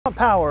want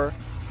power,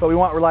 but we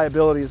want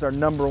reliability is our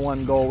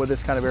 #1 goal with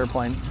this kind of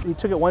airplane. He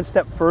took it one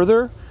step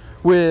further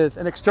with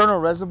an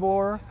external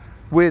reservoir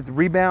with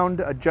rebound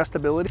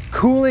adjustability.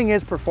 Cooling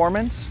is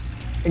performance,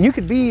 and you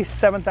could be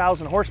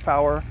 7,000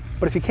 horsepower,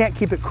 but if you can't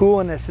keep it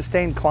cool in a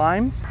sustained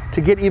climb, to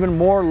get even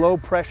more low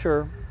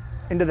pressure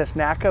into this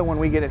NACA when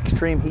we get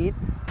extreme heat.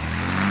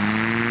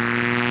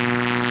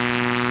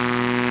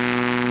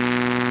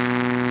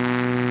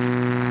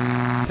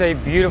 It's a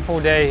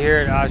beautiful day here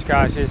at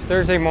Oshkosh. It's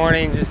Thursday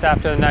morning, just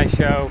after the night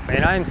show,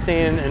 and I'm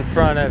standing in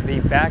front of the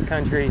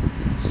Backcountry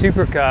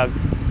Super Cub,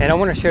 and I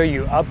want to show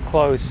you up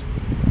close,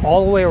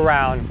 all the way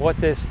around, what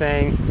this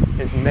thing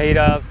is made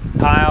of.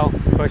 Kyle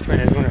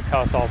Bushman is going to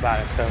tell us all about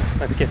it, so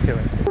let's get to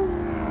it.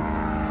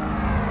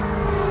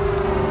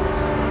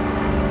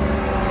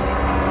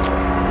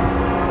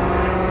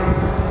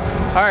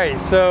 All right,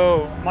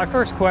 so my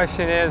first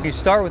question is, do you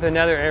start with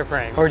another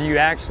airframe, or do you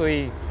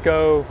actually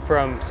go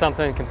from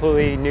something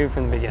completely new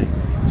from the beginning?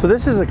 So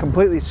this is a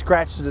completely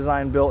scratched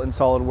design built in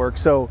SolidWorks.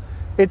 So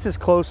it's as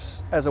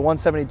close as a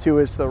 172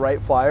 is to the Wright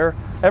Flyer.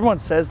 Everyone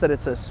says that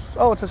it's a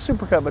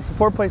Super Cub, it's a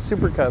 4-place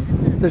Super Cub.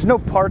 There's no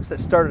parts that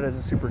started as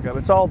a Super Cub.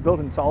 It's all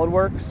built in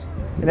SolidWorks,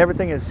 and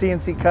everything is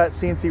CNC cut,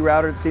 CNC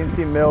routed,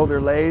 CNC milled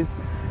or lathed,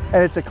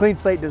 and it's a clean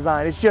slate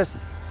design. It's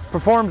just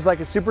performs like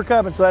a Super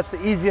Cub, and so that's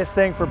the easiest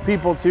thing for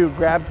people to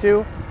grab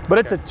to. But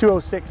it's a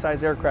 206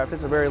 size aircraft.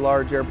 It's a very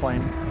large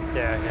airplane.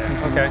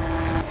 Yeah, okay.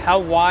 How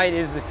wide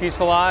is the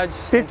fuselage?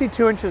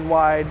 52 inches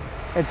wide,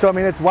 and so I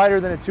mean it's wider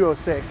than a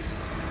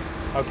 206.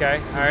 Okay,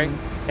 all right.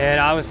 And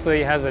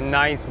obviously has a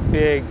nice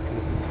big,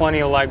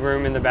 plenty of leg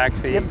room in the back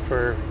seat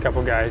for a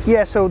couple guys.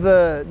 Yeah, so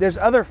there's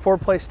other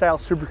 4-place style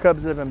Super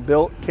Cubs that have been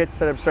built, kits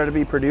that have started to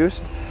be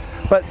produced,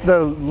 but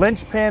the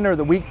linchpin or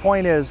the weak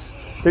point is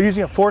they're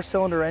using a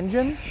 4-cylinder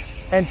engine,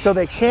 and so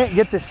they can't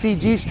get the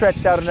CG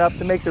stretched out enough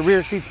to make the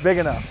rear seats big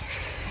enough.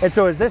 And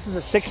so as this is a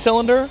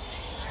 6-cylinder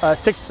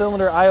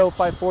IO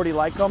 540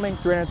 Lycoming,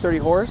 330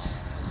 horse,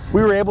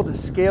 we were able to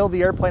scale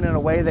the airplane in a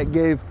way that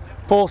gave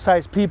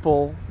full-size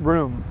people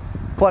room,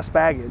 plus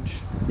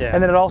baggage. Yeah.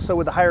 And then it also,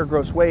 with the higher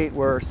gross weight,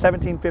 we're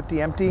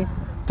 1750 empty,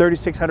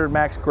 3600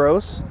 max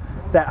gross.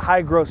 That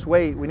high gross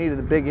weight, we needed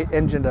the big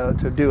engine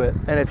to do it.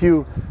 And if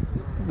you,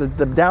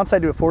 the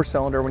downside to a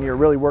 4-cylinder when you're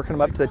really working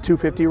them up to the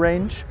 250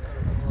 range,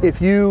 if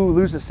you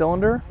lose a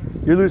cylinder,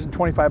 you're losing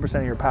 25%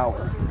 of your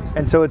power.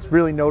 And so it's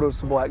really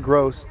noticeable at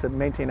gross to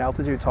maintain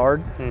altitude. It's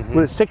hard.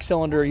 With a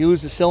 6-cylinder, you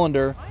lose a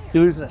cylinder,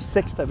 you're losing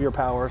 1/6 of your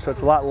power, so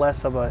it's a lot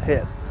less of a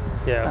hit.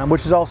 Yeah.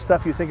 Which is all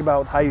stuff you think about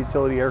with high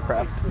utility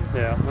aircraft.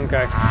 Yeah,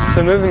 okay.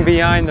 So moving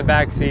behind the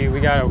back seat,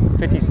 we got a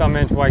 50-some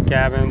inch white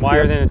cabin,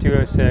 wider than a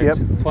 206,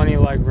 plenty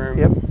of leg room.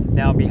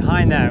 Now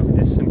behind that,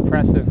 this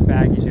impressive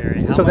baggage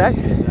area. So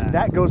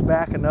that goes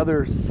back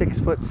another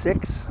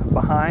 6'6"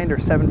 behind, or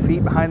 7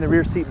 feet behind the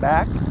rear seat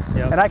back.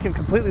 And I can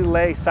completely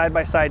lay side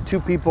by side 2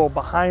 people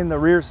behind the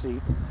rear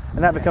seat,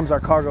 and that becomes our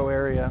cargo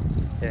area.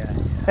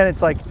 And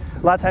it's like,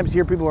 a lot of times you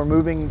hear people are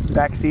moving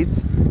back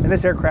seats. In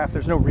this aircraft,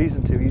 there's no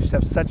reason to. You just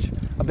have such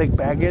a big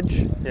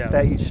baggage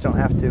that you just don't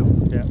have to.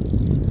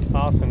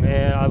 Awesome,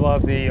 and I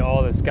love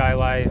all the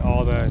skylight,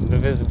 all the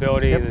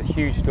visibility, the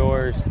huge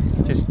doors.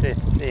 Just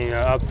it's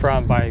up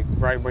front by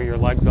right where your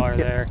legs are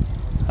there.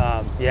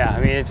 Yeah,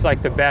 I mean it's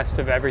like the best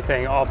of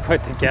everything all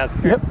put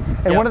together.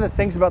 And one of the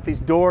things about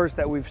these doors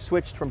that we've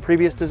switched from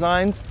previous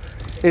designs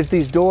is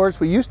these doors,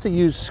 we used to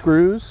use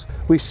screws.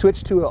 We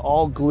switched to an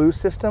all glue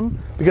system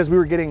because we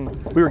were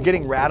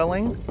getting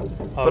rattling,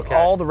 but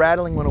all the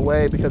rattling went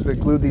away because we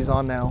glued these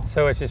on now.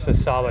 So it's just a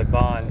solid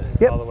bond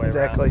all the way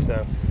exactly. around.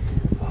 So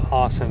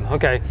awesome.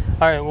 Okay.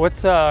 All right.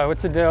 What's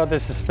the deal with the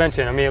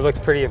suspension? I mean, it looks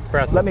pretty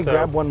impressive. Let me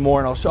grab one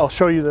more and I'll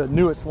show you the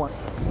newest one.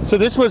 So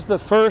this was the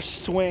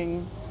first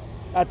swing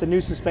at the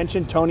new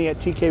suspension Tony at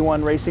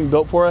TK1 Racing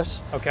built for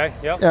us. Okay.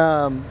 Yep.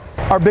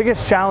 Our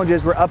biggest challenge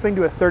is we're upping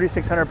to a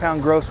 3,600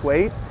 pound gross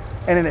weight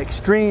in an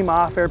extreme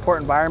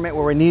off-airport environment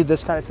where we need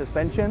this kind of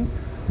suspension.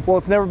 Well,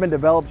 it's never been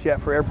developed yet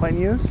for airplane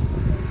use.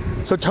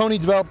 So Tony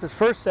developed this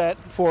first set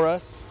for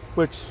us,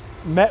 which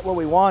met what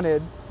we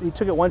wanted. He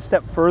took it one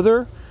step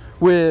further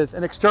with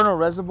an external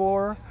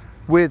reservoir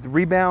with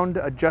rebound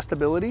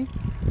adjustability.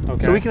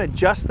 Okay. So we can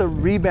adjust the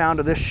rebound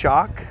of this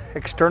shock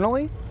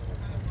externally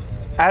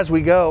as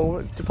we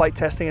go to flight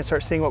testing and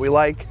start seeing what we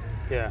like.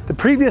 The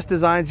previous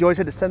designs, you always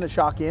had to send the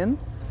shock in,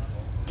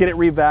 get it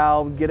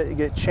revalved, get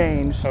it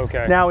changed.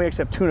 Now we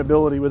actually have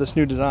tunability with this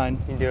new design.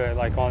 You can do it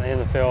like in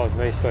the field,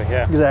 basically.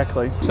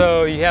 Exactly.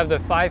 So you have the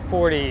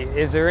 540.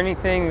 Is there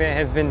anything that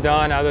has been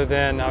done other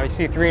than, I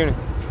see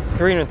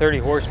 330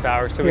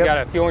 horsepower, so we got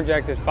a fuel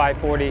injected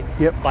 540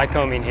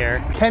 Lycoming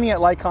here. Kenny at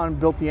Lycon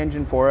built the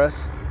engine for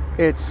us.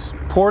 It's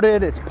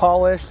ported, it's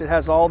polished, it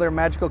has all their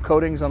magical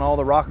coatings on all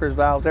the rockers,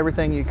 valves,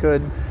 everything you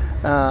could.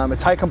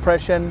 It's high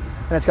compression,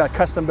 and it's got a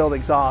custom built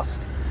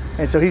exhaust.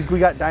 And so we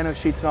got dyno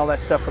sheets and all that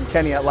stuff from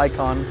Kenny at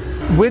Lycon.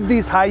 With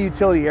these high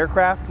utility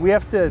aircraft, we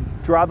have to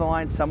draw the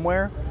line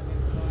somewhere.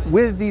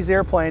 With these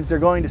airplanes, they're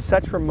going to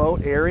such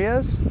remote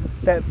areas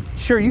that,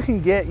 sure, you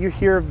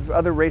hear of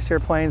other race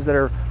airplanes that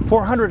are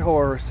 400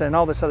 horse and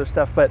all this other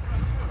stuff, but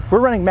We're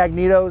running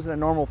magnetos and a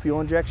normal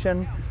fuel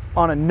injection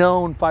on a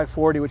known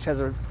 540, which has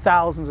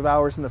thousands of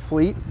hours in the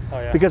fleet,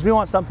 because we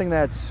want something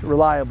that's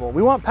reliable.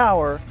 We want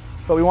power,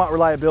 but we want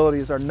reliability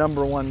as our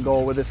 #1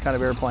 goal with this kind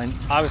of airplane.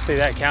 Obviously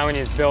that cowling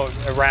is built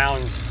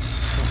around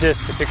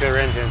this particular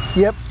engine.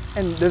 Yep,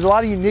 and there's a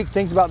lot of unique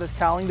things about this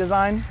cowling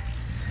design.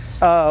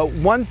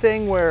 One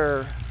thing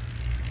where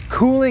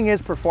cooling is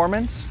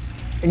performance,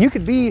 and you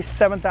could be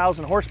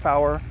 7,000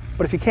 horsepower,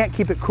 but if you can't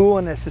keep it cool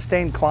in a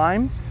sustained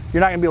climb, you're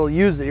not gonna be able to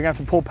use it. You're gonna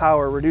have to pull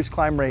power, reduce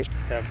climb rate.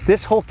 Yep.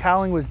 This whole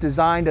cowling was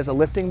designed as a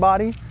lifting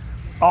body.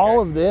 All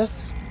of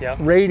this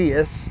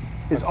radius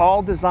is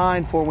all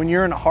designed for when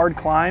you're in a hard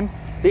climb,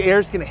 the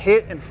air's gonna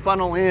hit and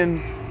funnel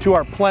in to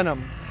our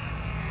plenum.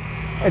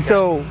 And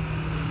so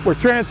we're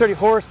 330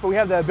 horse, but we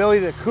have the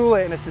ability to cool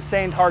it in a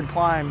sustained hard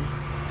climb.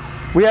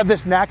 We have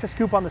this NACA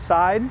scoop on the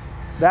side.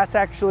 That's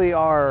actually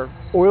our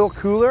oil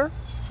cooler.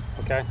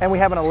 Okay. And we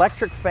have an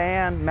electric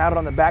fan mounted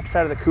on the back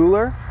side of the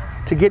cooler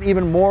to get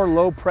even more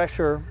low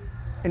pressure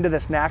into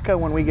this NACA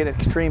when we get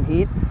extreme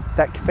heat.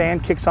 That fan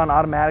kicks on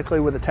automatically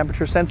with a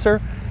temperature sensor,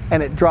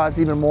 and it draws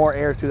even more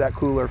air through that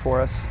cooler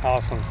for us.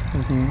 Awesome.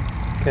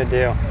 Good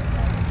deal.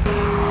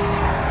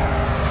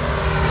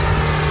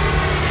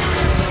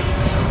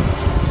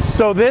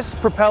 So this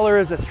propeller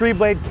is a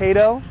 3-blade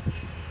Kato,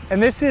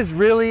 and this is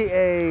really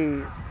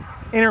a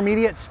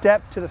intermediate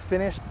step to the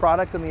finished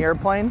product in the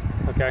airplane.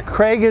 Okay.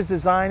 Craig is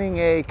designing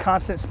a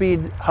constant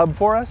speed hub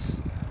for us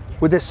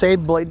with this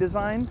same blade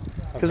design,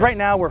 because right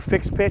now we're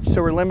fixed pitch,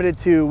 so we're limited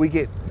to, we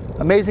get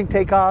amazing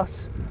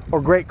takeoffs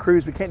or great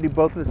cruise. We can't do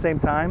both at the same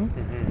time.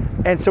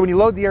 And so when you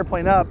load the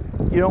airplane up,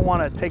 you don't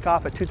want to take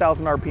off at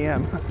 2,000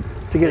 RPM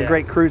to get a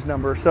great cruise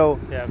number. So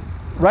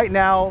right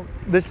now,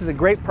 this is a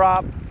great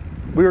prop.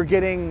 We were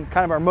getting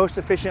kind of our most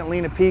efficient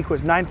lean to peak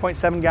was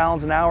 9.7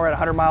 gallons an hour at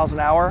 100 miles an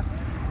hour.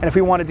 And if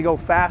we wanted to go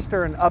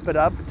faster and up it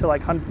up to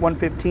like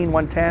 115,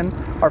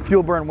 110, our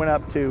fuel burn went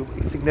up to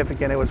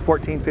significant. It was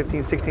 14,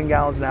 15, 16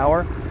 gallons an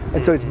hour.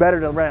 And so it's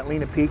better to run at lean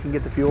to peak and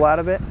get the fuel out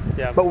of it.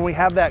 But when we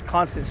have that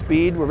constant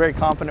speed, we're very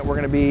confident we're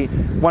going to be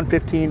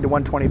 115 to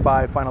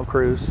 125 final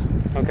cruise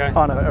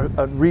on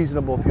a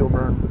reasonable fuel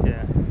burn.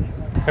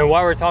 And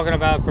while we're talking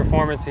about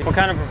performance, what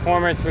kind of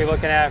performance are we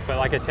looking at for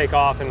like a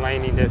takeoff and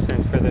landing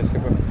distance for this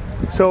equipment?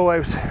 So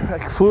I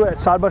flew at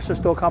Sodbuster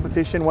Stoll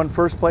competition, won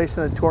first place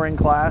in the touring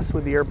class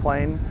with the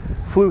airplane,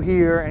 flew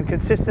here, and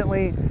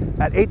consistently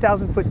at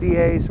 8,000 foot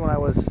DAs when I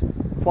was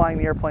flying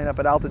the airplane up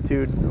at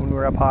altitude when we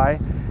were up high,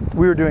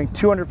 we were doing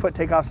 200 foot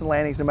takeoffs and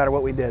landings no matter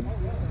what we did.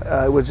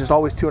 It was just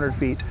always 200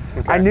 feet.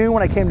 I knew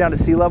when I came down to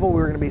sea level we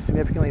were going to be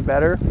significantly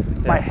better.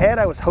 My head,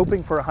 I was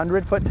hoping for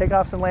 100 foot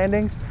takeoffs and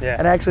landings,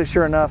 and actually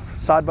sure enough,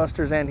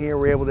 Sodbusters and here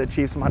were able to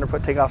achieve some 100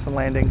 foot takeoffs and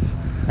landings,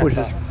 which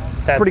is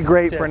pretty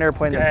great for an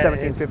airplane that's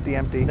 1750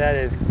 empty. That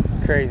is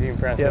crazy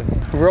impressive.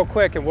 Real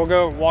quick, and we'll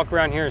go walk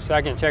around here in a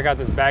second, check out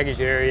this baggage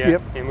area,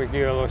 and we can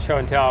do a little show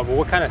and tell. But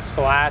what kind of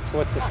slats,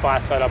 what's the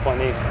slat setup on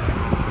these?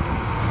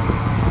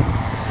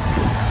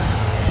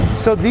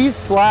 So these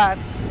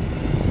slats,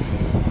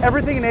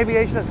 everything in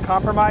aviation is a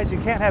compromise. You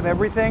can't have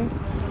everything.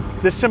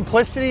 The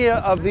simplicity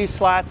of these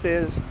slats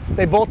is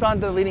they bolt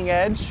onto the leading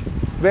edge,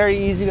 very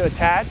easy to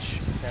attach.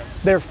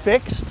 They're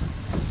fixed.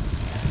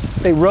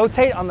 They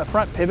rotate on the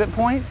front pivot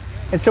point.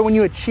 And so when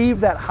you achieve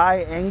that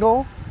high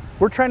angle,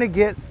 we're trying to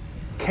get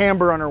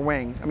camber on our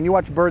wing. I mean, you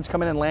watch birds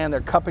come in and land,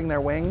 they're cupping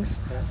their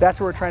wings. That's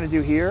what we're trying to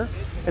do here.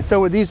 And so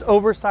with these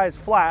oversized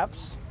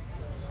flaps,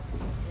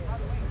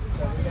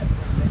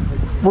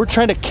 we're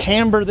trying to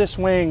camber this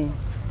wing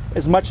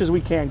as much as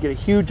we can, get a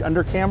huge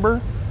under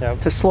camber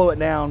to slow it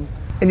down.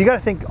 And you got to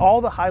think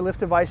all the high lift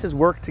devices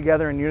work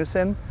together in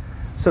unison.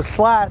 So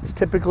slats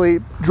typically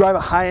drive a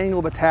high angle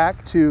of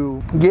attack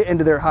to get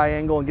into their high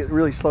angle and get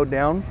really slowed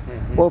down.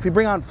 Well, if you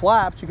bring on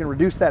flaps, you can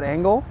reduce that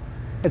angle.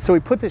 And so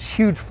we put this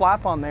huge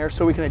flap on there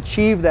so we can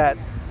achieve that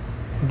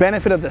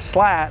benefit of the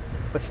slat,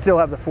 but still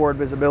have the forward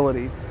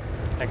visibility.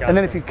 And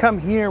then if you come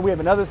here, we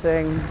have another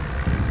thing.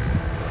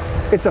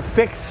 It's a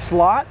fixed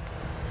slot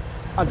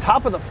on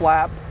top of the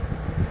flap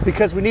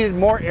because we needed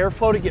more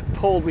airflow to get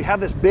pulled. We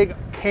have this big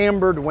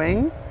cambered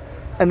wing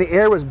and the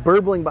air was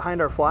burbling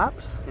behind our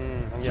flaps.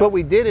 So what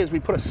we did is we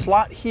put a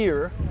slot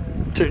here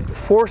to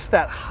force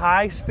that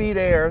high speed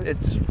air.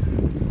 It's,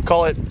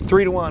 call it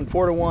 3 to 1,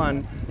 4 to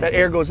 1. That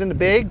air goes into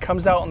big,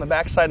 comes out on the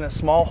backside in a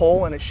small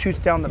hole, and it shoots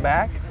down the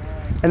back.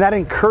 And that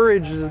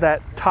encourages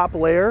that top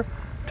layer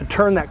to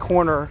turn that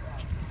corner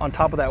on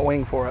top of that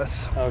wing for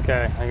us.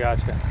 Okay, I got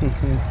you.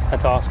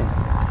 That's awesome.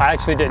 I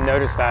actually didn't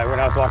notice that when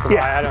I was walking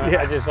by.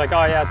 I just like,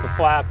 oh yeah, it's a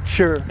flap.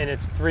 Sure. And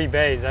it's 3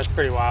 bays. That's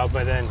pretty wild,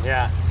 but then,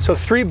 So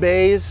 3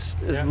 bays,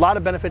 there's a lot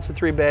of benefits to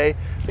 3 bay.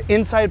 The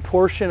inside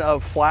portion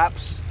of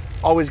flaps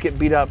always get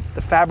beat up.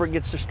 The fabric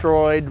gets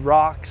destroyed,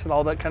 rocks and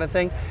all that kind of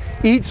thing.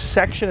 Each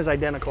section is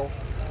identical.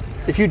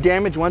 If you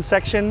damage one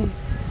section,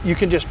 you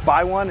can just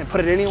buy one and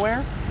put it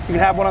anywhere. You can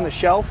have one on the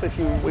shelf if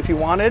you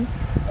wanted.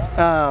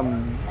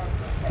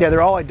 Yeah,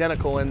 they're all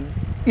identical, and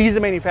ease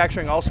of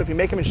manufacturing also. If you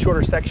make them in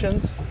shorter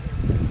sections,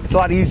 it's a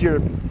lot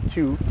easier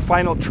to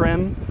final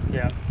trim.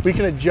 We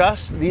can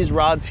adjust these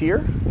rods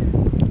here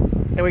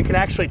and we can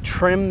actually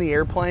trim the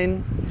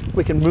airplane.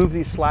 We can move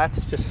these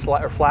slats,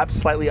 or flaps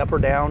slightly up or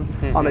down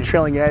on the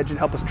trailing edge and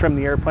help us trim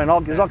the airplane.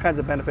 There's all kinds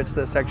of benefits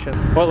to this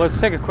section. Well, let's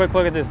take a quick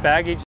look at this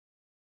baggage.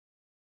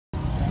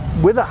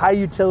 With a high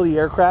utility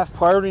aircraft,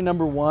 priority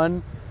number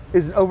one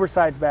is an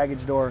oversized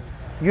baggage door.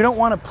 You don't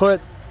want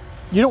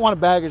a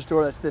baggage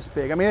door that's this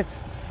big. I mean,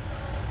 it's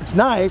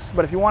nice,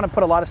 but if you want to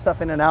put a lot of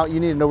stuff in and out, you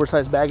need an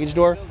oversized baggage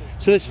door.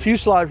 So this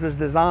fuselage was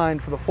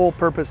designed for the full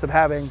purpose of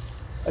having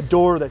a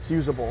door that's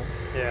usable.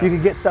 Yeah. You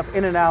can get stuff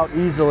in and out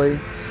easily.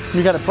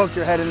 You got to poke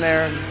your head in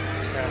there.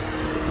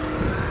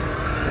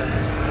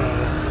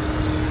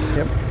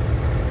 Yep.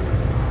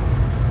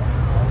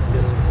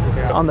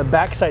 On the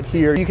backside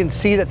here, you can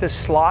see that this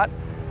slot,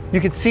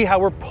 you can see how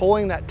we're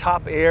pulling that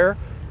top air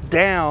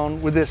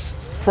down with this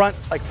front,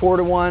 like 4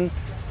 to 1,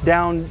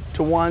 down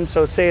to 1.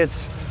 So say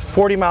it's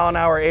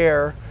 40-mile-an-hour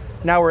air.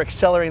 Now we're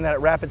accelerating that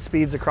at rapid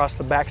speeds across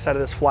the backside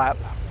of this flap.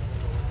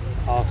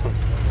 Awesome.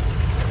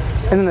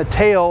 And then the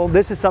tail,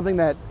 this is something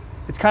that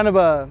it's kind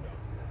of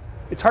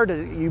it's hard to,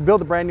 you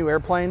build a brand new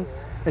airplane,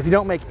 if you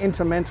don't make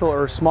incremental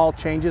or small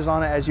changes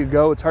on it as you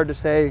go, it's hard to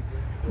say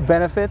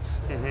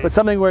benefits. But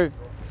something we're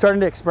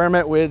starting to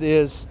experiment with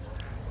is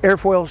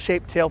airfoil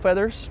shaped tail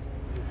feathers.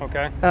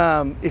 Okay.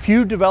 If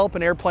you develop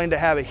an airplane to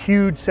have a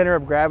huge center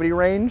of gravity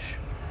range,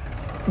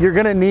 you're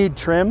gonna need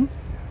trim.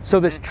 So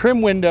this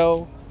trim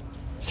window,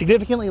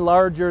 significantly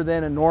larger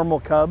than a normal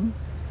Cub.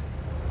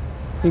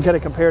 You can kind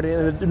of compare it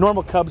to, the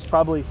normal Cub's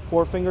probably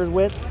 4 fingers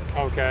width.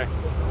 Okay.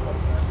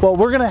 Well,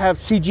 we're gonna have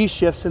CG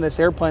shifts in this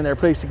airplane that are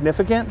pretty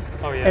significant.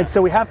 Oh, yeah. And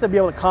so we have to be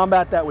able to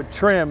combat that with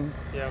trim.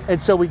 Yeah. And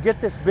so we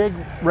get this big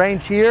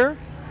range here.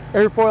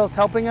 Airfoil's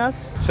helping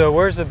us. So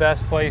where's the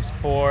best place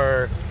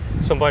for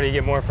somebody to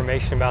get more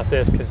information about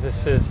this? Because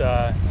this is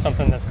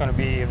something that's gonna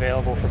be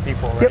available for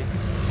people, right? Yep.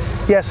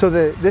 Yeah, so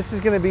this is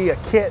gonna be a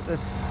kit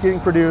that's getting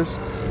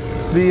produced.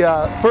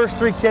 The first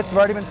 3 kits have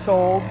already been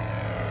sold.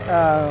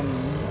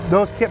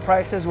 Those kit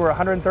prices were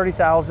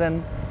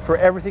 $130,000 for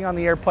everything on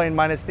the airplane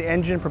minus the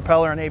engine,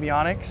 propeller, and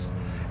avionics.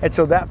 And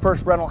so that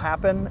first run will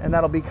happen, and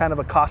that'll be kind of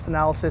a cost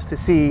analysis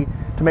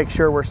to make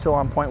sure we're still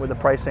on point with the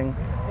pricing.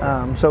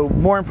 So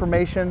more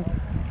information,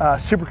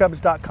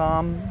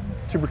 supercubs.com,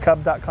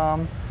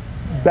 supercub.com,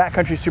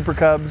 Backcountry Super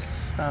Cubs,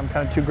 kind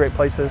of 2 great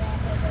places.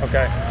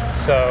 Okay,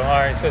 so all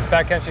right, so it's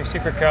Backcountry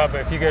Super Cub,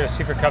 but if you go to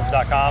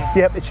supercubs.com.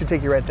 Yep, it should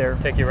take you right there.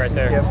 Take you right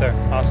there, yep. So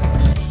awesome.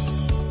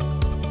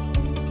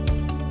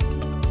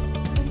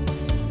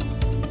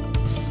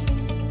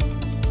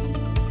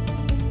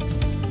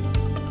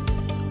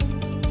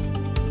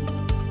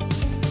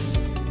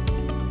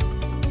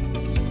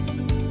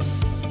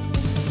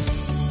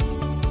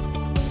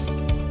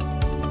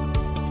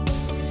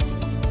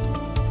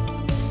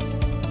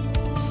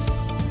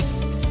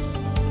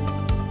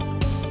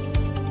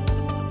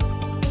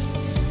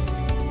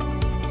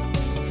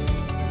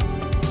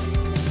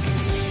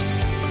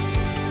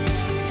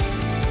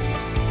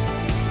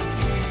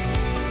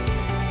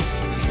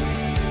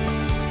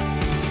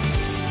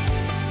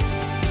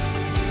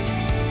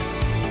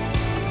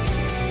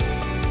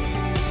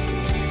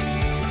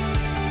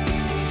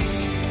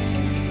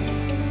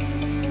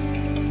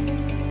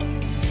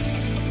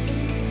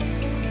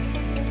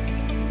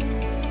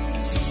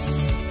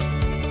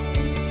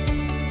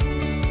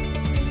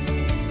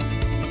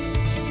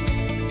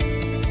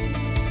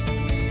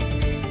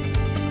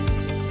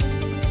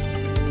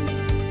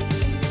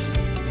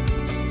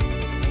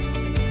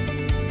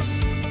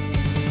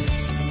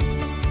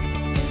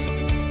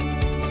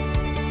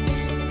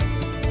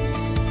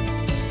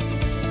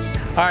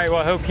 All right,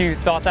 well, I hope you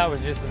thought that was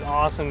just as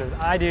awesome as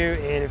I do.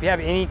 And if you have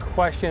any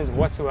questions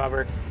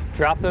whatsoever,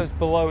 drop those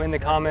below in the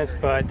comments,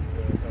 but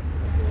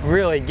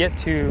really get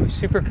to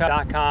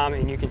supercub.com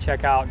and you can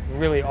check out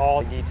really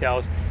all the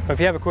details. But if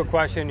you have a quick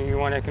question and you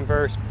want to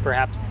converse,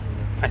 perhaps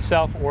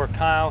myself or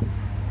Kyle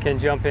can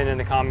jump in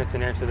the comments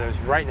and answer those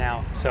right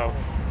now. So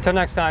until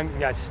next time, you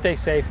guys stay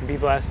safe and be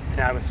blessed,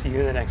 and I will see you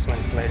in the next one.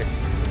 Later.